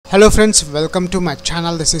Hello friends, welcome to my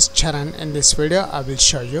channel. This is Charan. In this video I will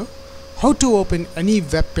show you how to open any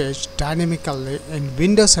web page dynamically in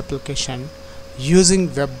Windows application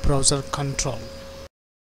using web browser control.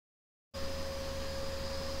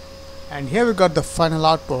 And here we got the final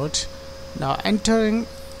output. Now entering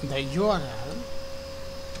the URL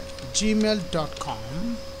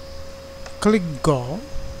gmail.com, click go.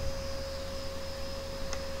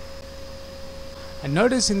 And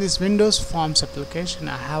notice in this Windows Forms application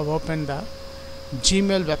I have opened the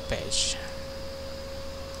Gmail web page.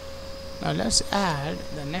 Now let's add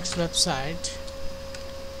the next website,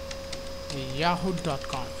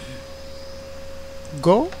 yahoo.com.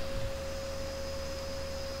 Go,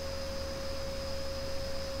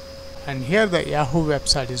 and here the Yahoo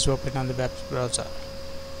website is open on the web browser.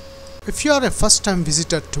 If you are a first time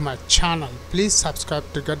visitor to my channel, please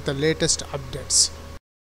subscribe to get the latest updates.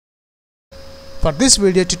 For this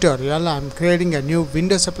video tutorial, I am creating a new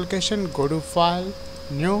Windows application. Go to File,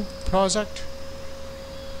 New, Project.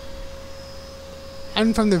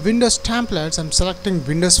 And from the Windows templates, I am selecting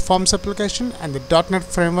Windows Forms application and the .NET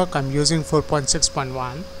framework I am using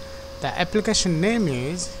 4.6.1. The application name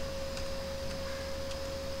is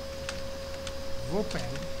Open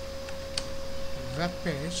Web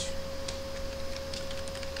Page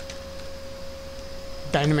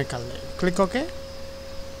Dynamically. Click OK.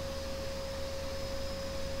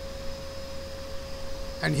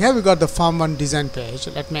 And here we got the Form 1 design page.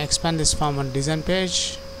 Let me expand this Form 1 design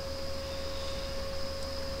page.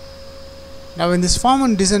 Now in this Form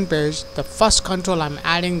 1 design page, the first control I'm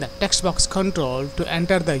adding the text box control to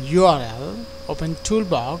enter the URL. Open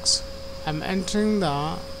toolbox. I'm entering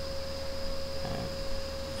the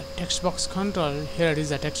text box control. Here it is,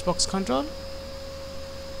 the text box control.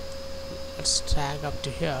 Let's drag up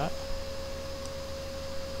to here.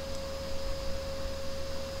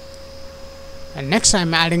 And next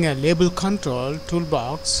I'm adding a label control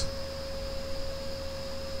toolbox,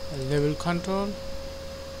 a label control,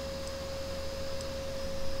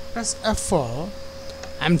 press F4.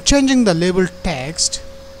 I'm changing the label text,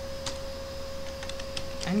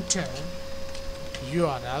 enter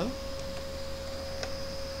URL.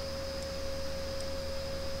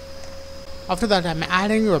 After that I'm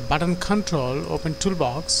adding a button control, open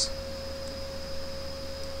toolbox,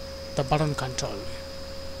 the button control.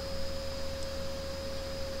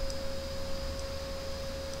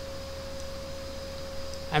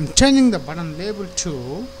 I'm changing the button label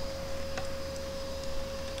to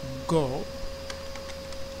Go,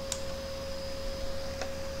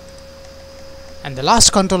 and the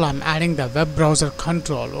last control I'm adding the web browser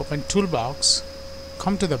control. Open toolbox,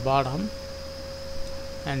 come to the bottom,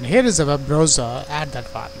 and here is the web browser, add that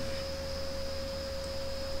one.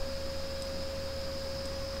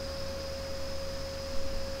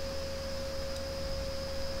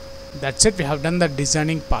 That's it, we have done the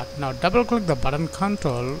designing part. Now double click the button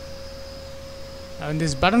control. Now in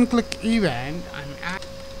this button click event, I'm adding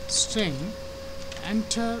string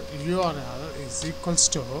enter URL is equals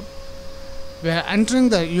to, we are entering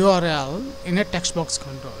the URL in a text box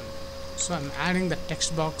control. So I'm adding the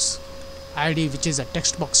text box ID, which is a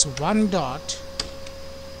text box 1 dot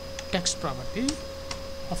text property.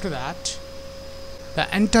 After that, the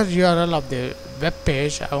enter URL of the web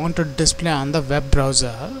page I want to display on the web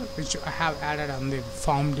browser, which I have added on the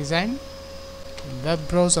form design. Web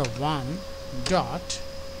browser 1 dot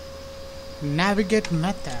navigate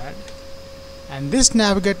method, and this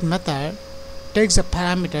navigate method takes a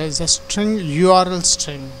parameter as a string URL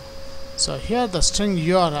string. So here the string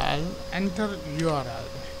URL, enter URL,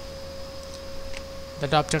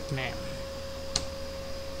 that object name.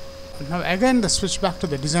 Now again the switch back to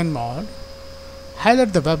the design mode.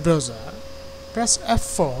 Highlight the web browser, press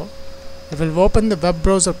F4. It will open the web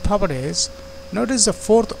browser properties. Notice the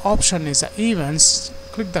fourth option is the events.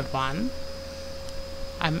 Click that one.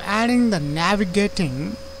 I'm adding the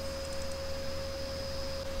navigating.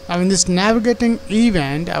 Now in this navigating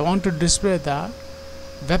event, I want to display the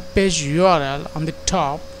web page URL on the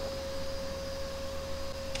top.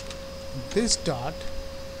 This dot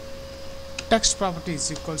text property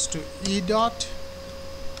is equals to e dot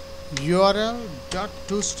URL dot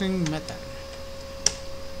toString method.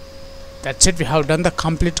 That's it, we have done the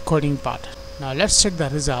complete coding part. Now let's check the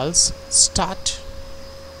results. Start,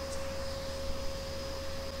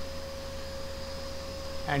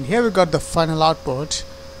 and here we got the final output.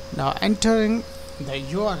 Now entering the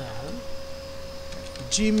URL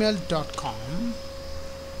gmail.com,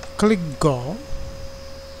 click go,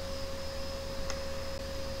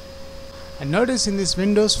 and notice in this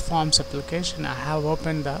Windows Forms application I have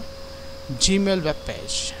opened the Gmail web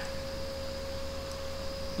page.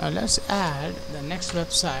 Now let's add the next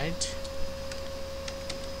website,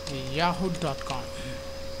 yahoo.com.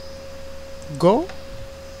 Go,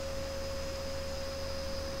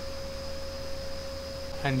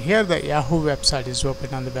 and here the Yahoo website is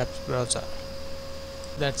open on the web browser.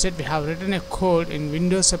 That's it. We have written a code in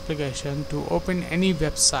Windows application to open any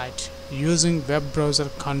website using web browser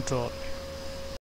control.